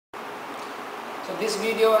So in this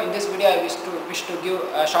video I wish to give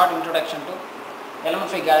a short introduction to Element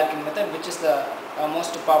Free Galerkin Method, which is the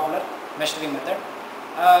most popular MFree method.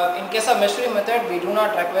 In case of MFree method, we do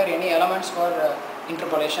not require any elements for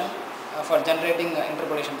interpolation, for generating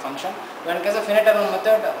interpolation function. But in case of finite element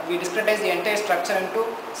method, we discretize the entire structure into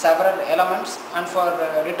several elements, and for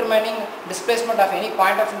determining displacement of any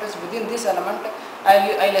point of interest within this element,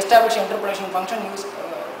 I'll establish interpolation function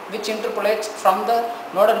which interpolates from the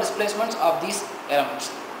nodal displacements of these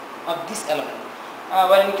elements,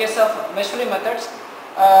 while in case of MFree methods,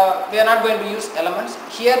 we are not going to use elements.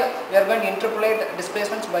 Here we are going to interpolate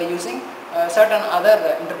displacements by using certain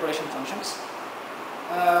other interpolation functions.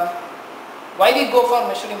 Why we go for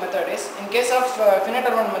MFree method is, in case of finite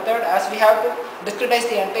element method, as we have to discretize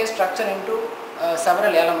the entire structure into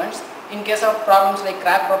several elements. In case of problems like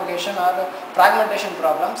crack propagation or fragmentation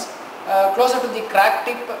problems, closer to the crack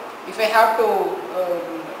tip, if I have to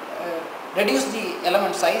reduce the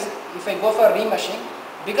element size, if I go for remeshing,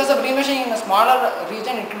 because of remeshing in a smaller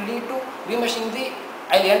region, it will lead to remeshing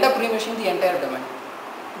I'll end up remeshing the entire domain.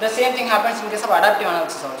 The same thing happens in case of adaptive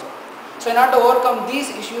analysis also. So in order to overcome these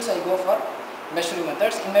issues, I go for MFree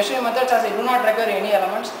methods. In MFree methods, as I do not require any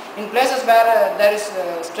elements, in places where there is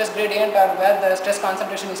stress gradient or where the stress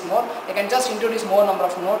concentration is more, I can just introduce more number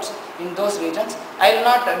of nodes in those regions. I will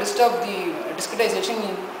not disturb the discretization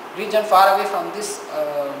in region far away from this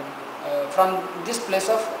place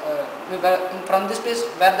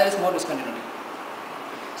where there is more discontinuity.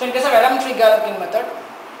 So in case of Element Free Galerkin method,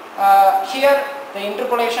 here the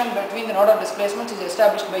interpolation between the nodal displacements is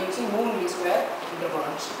established by using moving least square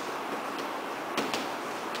interpolants.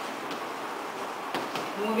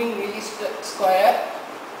 Moving least square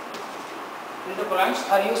interpolants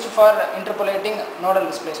are used for interpolating nodal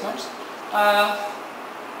displacements.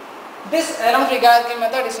 This Element Free Galerkin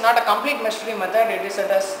method is not a complete MFree method, it is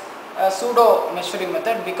a pseudo MFree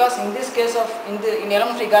method, because in this case of in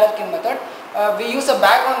Element Free Galerkin method, we use a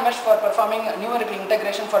background mesh for performing numerical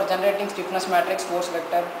integration for generating stiffness matrix, force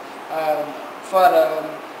vector, for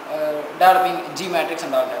developing G matrix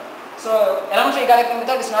and all that. So Element Free Galerkin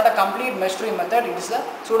method is not a complete MFree method, it is a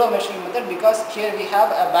pseudo MFree method, because here we have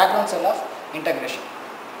a background cell of integration.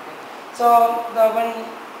 So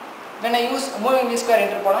when I use moving least square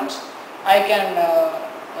interpolants, I can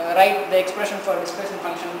write the expression for displacement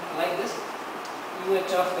function like this: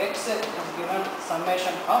 UH of x is given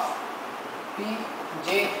summation of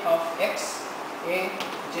Pj of x,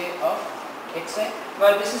 Aj of xi,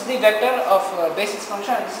 where this is the vector of basis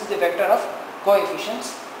function and this is the vector of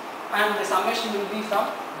coefficients, and the summation will be from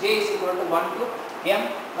j is equal to 1 to m,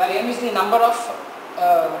 where m is the number of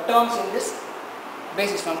terms in this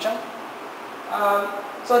basis function.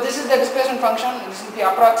 So this is the displacement function, this is the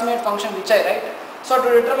approximate function which I write. So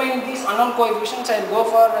to determine these unknown coefficients, I will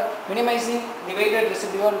go for minimizing the weighted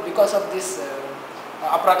residual because of this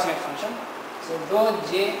approximate function. So dou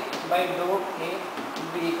j by dou a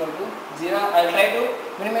will be equal to 0. I will try to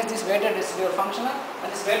minimize this weighted residual functional,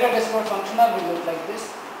 and this weighted residual functional will look like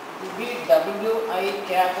this. It will be wi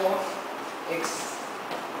cap of x,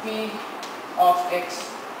 p of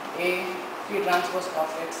x, a, p transpose of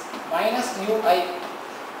x minus ui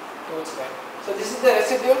whole square. So this is the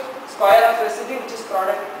residue, square of residue, which is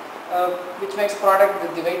product, which makes product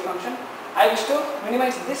with the weight function. I wish to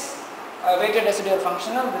minimize this weighted residual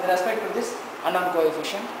functional with respect to this unknown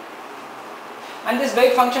coefficient. And this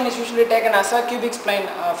weight function is usually taken as a cubic spline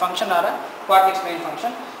function or a quartic spline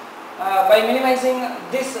function. By minimizing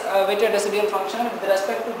this weighted residual function with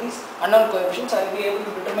respect to these unknown coefficients, I will be able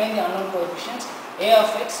to determine the unknown coefficients a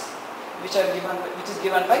of x, which is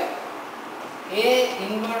given by a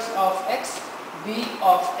inverse of x, b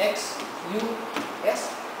of x, u s,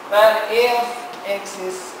 where a of x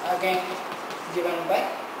is again given by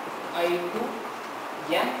i2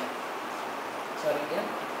 n,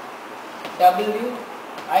 w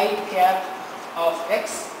I cap of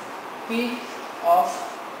x, p of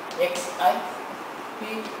xi, p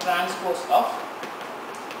transpose of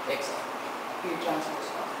xi, p transpose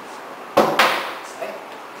of xi.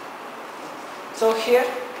 So here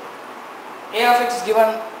a of x is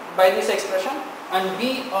given by this expression and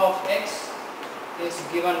b of x is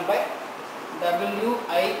given by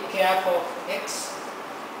wi cap of x,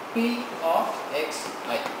 p of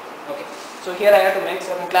xi. Okay, so here I have to make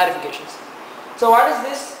certain clarifications. So what is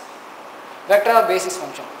this vector of basis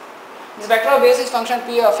function? This vector of basis function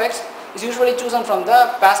p of x is usually chosen from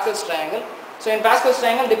the Pascal's triangle. So in Pascal's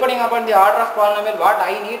triangle, depending upon the order of polynomial what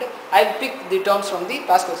I need, I will pick the terms from the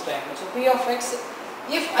Pascal's triangle. So p of x,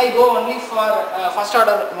 if I go only for first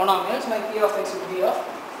order monomials, my p of x will be of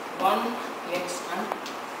 1, x and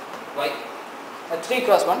y, a 3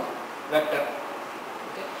 cross 1 vector.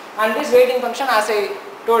 And this weighting function, as I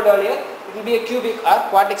told earlier, it will be a cubic or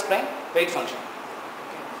quartic plane weight function.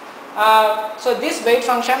 So this weight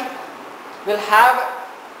function will have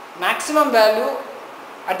maximum value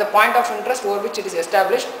at the point of interest over which it is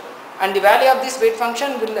established, and the value of this weight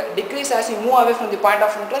function will decrease as you move away from the point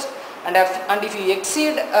of interest, and if you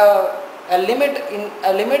exceed a limit,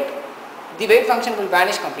 the weight function will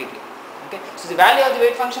vanish completely. Okay, so the value of the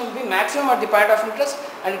weight function will be maximum at the point of interest,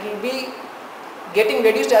 and it will be getting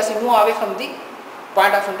reduced as you move away from the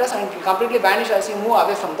point of interest, and it will completely vanish as you move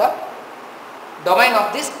away from the domain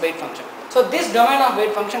of this weight function. So this domain of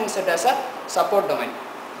weight function is set as a support domain.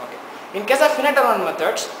 Okay. In case of finite element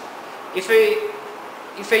methods, if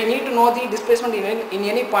I need to know the displacement in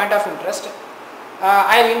any point of interest,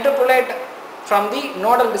 I will interpolate from the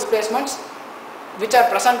nodal displacements which are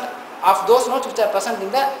present of those nodes which are present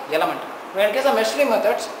in the element. When in case of MFree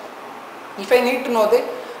methods, if I need to know the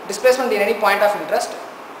displacement in any point of interest,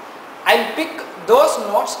 I will pick those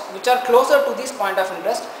nodes which are closer to this point of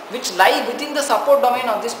interest, which lie within the support domain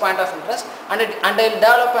of this point of interest, and I will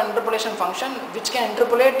develop an interpolation function which can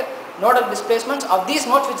interpolate nodal displacements of these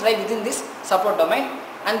nodes which lie within this support domain,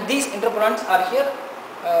 and these interpolants are here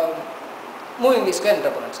moving least square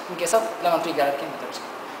interpolants in case of Element Free Galerkin methods.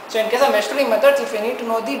 So in case of MFree methods, if I need to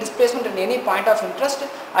know the displacement at any point of interest,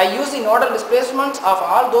 I use the nodal displacements of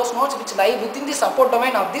all those nodes which lie within the support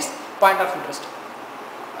domain of this point of interest.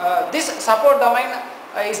 This support domain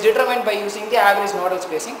is determined by using the average nodal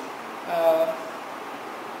spacing,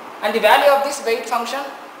 and the value of this weight function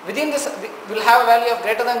within this will have a value of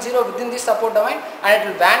greater than 0 within this support domain, and it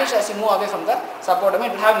will vanish as you move away from the support domain.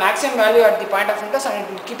 It will have maximum value at the point of interest, and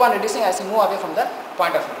it will keep on reducing as you move away from the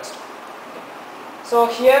point of interest. So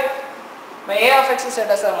here my A of x is set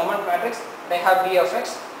as a moment matrix, I have B of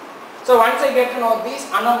x. So once I get to know these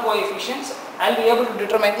unknown coefficients, I will be able to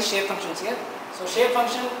determine the shape functions here. So shape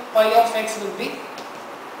function phi of x will be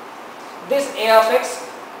this A of x,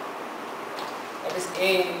 that is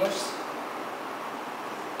A inverse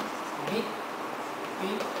B P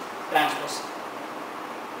transpose.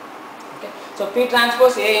 Okay. So P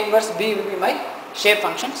transpose A inverse B will be my shape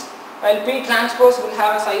functions, while P transpose will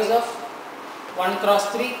have a size of 1 cross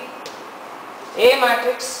 3. A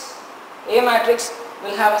matrix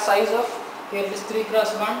will have a size of, here it is 3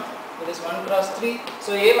 cross 1, it is 1 cross 3.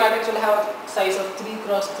 So A matrix will have a size of 3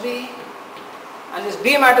 cross 3, and this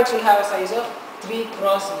B matrix will have a size of 3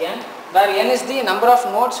 cross n, where n is the number of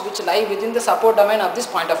nodes which lie within the support domain of this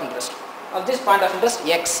point of interest,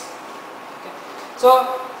 x. Okay.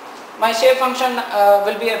 So my shape function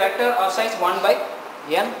will be a vector of size 1 by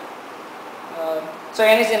n. So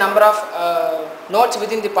n is the number of nodes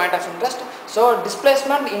within the point of interest. So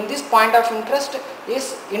displacement in this point of interest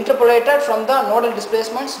is interpolated from the nodal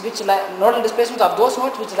displacements of those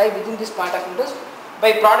nodes which lie within this point of interest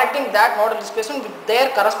by producting that nodal displacement with their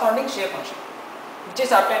corresponding shape function, which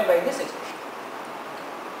is obtained by this expression.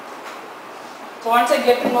 So once I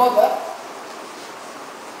get to know the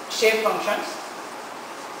shape functions,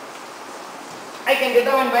 I can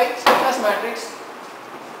determine by stiffness matrix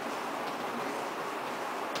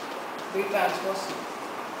B transpose.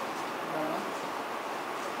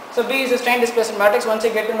 So B is a strain displacement matrix. Once I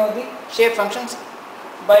get to know the shape functions,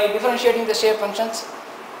 by differentiating the shape functions,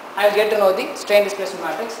 I will get to know the strain displacement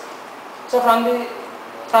matrix. So from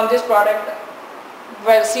this product,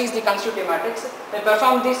 where C is the constitutive matrix, by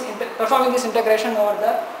performing this integration over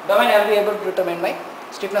the domain, I will be able to determine my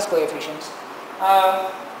stiffness coefficients.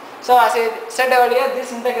 So as I said earlier,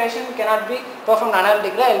 this integration cannot be performed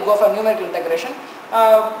analytically. I will go for numerical integration.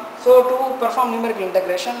 So to perform numerical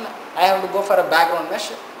integration, I have to go for a background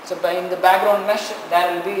mesh. So in the background mesh,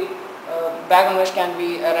 there will be background mesh can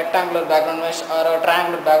be a rectangular background mesh or a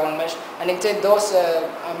triangular background mesh, and inside those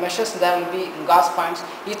meshes there will be Gauss points.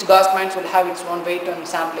 Each Gauss point will have its own weight and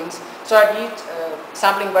samplings. So at each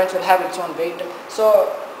sampling point will have its own weight.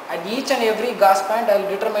 So at each and every Gauss point, I will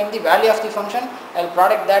determine the value of the function. I will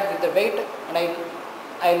product that with the weight, and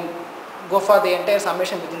I will go for the entire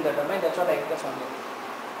summation within the domain. That's what I get the formula.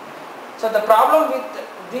 So the problem with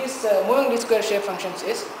these moving least square shape functions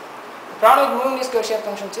is,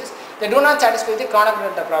 they do not satisfy the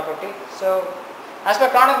Kronecker delta property. So as per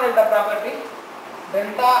Kronecker delta property,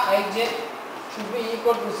 delta ij should be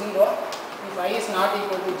equal to 0 if I is not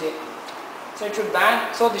equal to j. So it should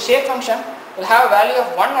so the shape function will have a value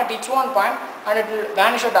of 1 at each one point, and it will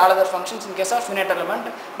vanish at all other functions in case of finite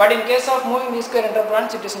element. But in case of moving least square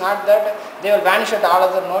interpolants, it is not that. They will vanish at all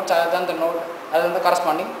other nodes other than the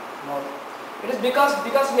corresponding node. It is because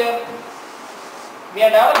we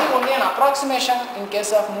are developing only an approximation in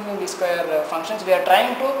case of moving least square functions. We are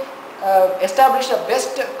trying to establish a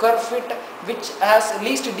best curve fit which has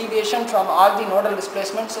least deviation from all the nodal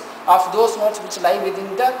displacements of those nodes which lie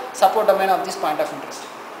within the support domain of this point of interest.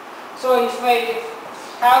 So if I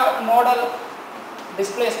have nodal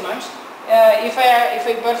displacements, if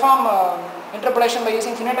I perform interpolation by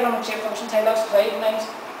using finite element shape functions, I have straight lines,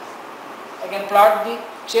 I can plot the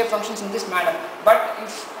shape functions in this manner. But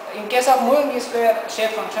if in case of moving square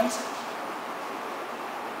shape functions,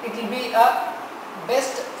 it will be a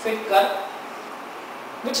best fit curve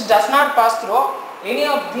which does not pass through any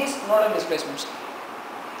of these nodal displacements.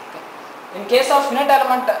 Okay. In case of finite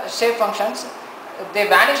element shape functions, they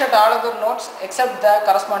vanish at all other nodes except the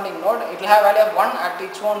corresponding node. It will have value of 1 at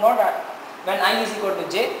its own node when I is equal to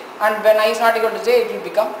j, and when I is not equal to j, it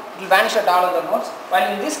will vanish at all other nodes.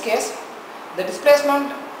 While in this case, the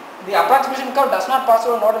displacement, the approximation curve does not pass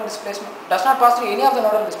through nodal displacement, does not pass through any of the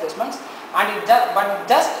nodal displacements, and it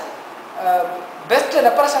just best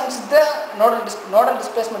represents the nodal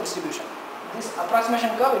displacement distribution. This approximation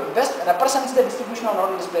curve, it best represents the distribution of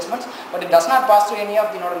nodal displacements, but it does not pass through any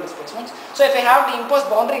of the nodal displacements. So if I have to impose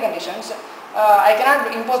boundary conditions, I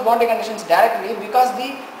cannot impose boundary conditions directly because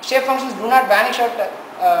the shape functions do not vanish at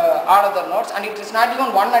all other nodes, and it is not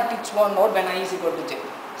even 1 at its own node when I is equal to j.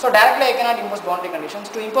 So directly I cannot impose boundary conditions.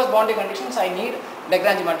 To impose boundary conditions, I need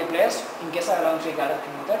Lagrange multipliers in case of Element Free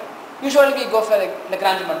Galerkin method. Usually we go for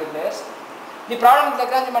Lagrange multipliers. The problem with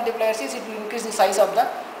Lagrange multipliers is it will increase the size of the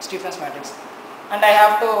stiffness matrix, and I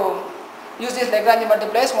have to use these Lagrange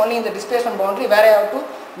multipliers only in the displacement boundary where I have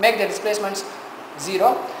to make the displacements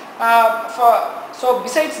 0. So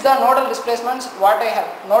besides the nodal displacements, what I have,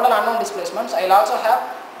 nodal unknown displacements, I will also have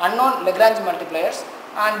unknown Lagrange multipliers,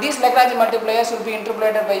 and these Lagrange multipliers will be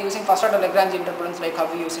interpolated by using first order Lagrange interpolants like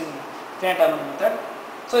how we use in finite element method.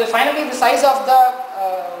 So finally the size of the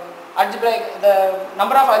the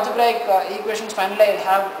number of algebraic equations finally I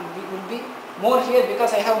have will be more here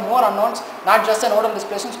because I have more unknowns, not just the nodal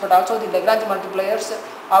displacements but also the Lagrange multipliers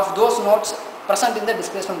of those nodes present in the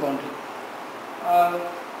displacement boundary.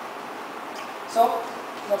 So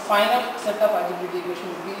the final set of algebraic equation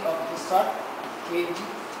will be of this sort: kg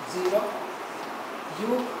 0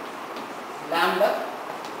 u lambda,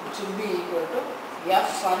 which will be equal to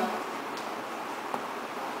f on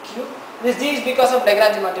q. This g is because of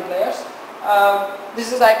Lagrange multipliers.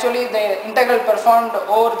 This is actually the integral performed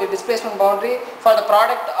over the displacement boundary for the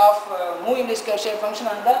product of moving square shape function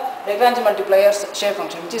and the Lagrange multipliers shape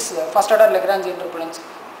function, which is first order Lagrange interpolants,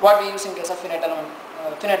 what we use in case of finite element,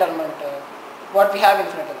 what we have in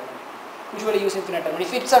finite element, usually use in finite element.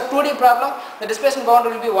 If it's a 2D problem, the displacement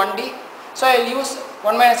boundary will be 1D. So I will use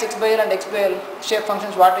 1 minus x by L and x by L shape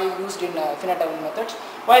functions what I used in finite element methods.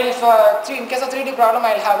 While if in case of 3D problem,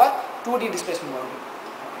 I will have a 2D displacement boundary.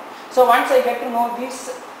 So once I get to know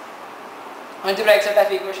this algebraic set of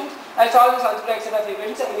equations, I will solve this algebraic set of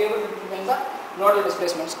equations and I will be able to determine the nodal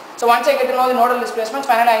displacements. So once I get to know the nodal displacements,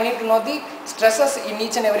 finally I need to know the stresses in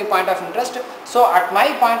each and every point of interest. So at my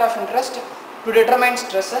point of interest, to determine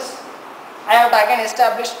stresses, I have to again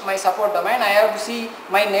establish my support domain. I have to see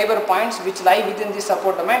my neighbor points which lie within this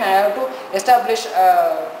support domain. I have to establish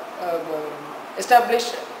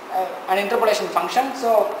an interpolation function.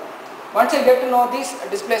 So once I get to know these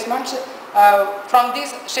displacements, from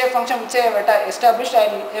this shape function which I have established, I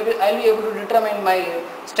will be able to determine my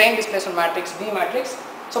strain displacement matrix, B matrix.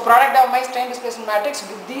 So product of my strain displacement matrix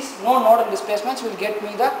with these no nodal displacements will get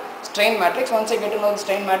me the strain matrix. Once I get to know the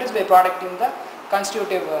strain matrix by producting the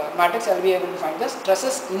constitutive matrix, I will be able to find the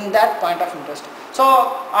stresses in that point of interest. So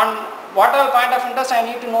on whatever point of interest I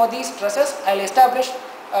need to know these stresses, I will establish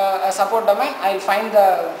a support domain, I will find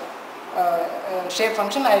the shape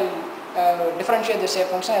function, I will differentiate the shape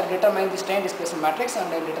function, I will determine the strain displacement matrix and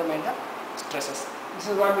I will determine the stresses. This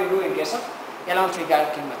is what we do in case of Element Free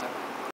Galerkin method.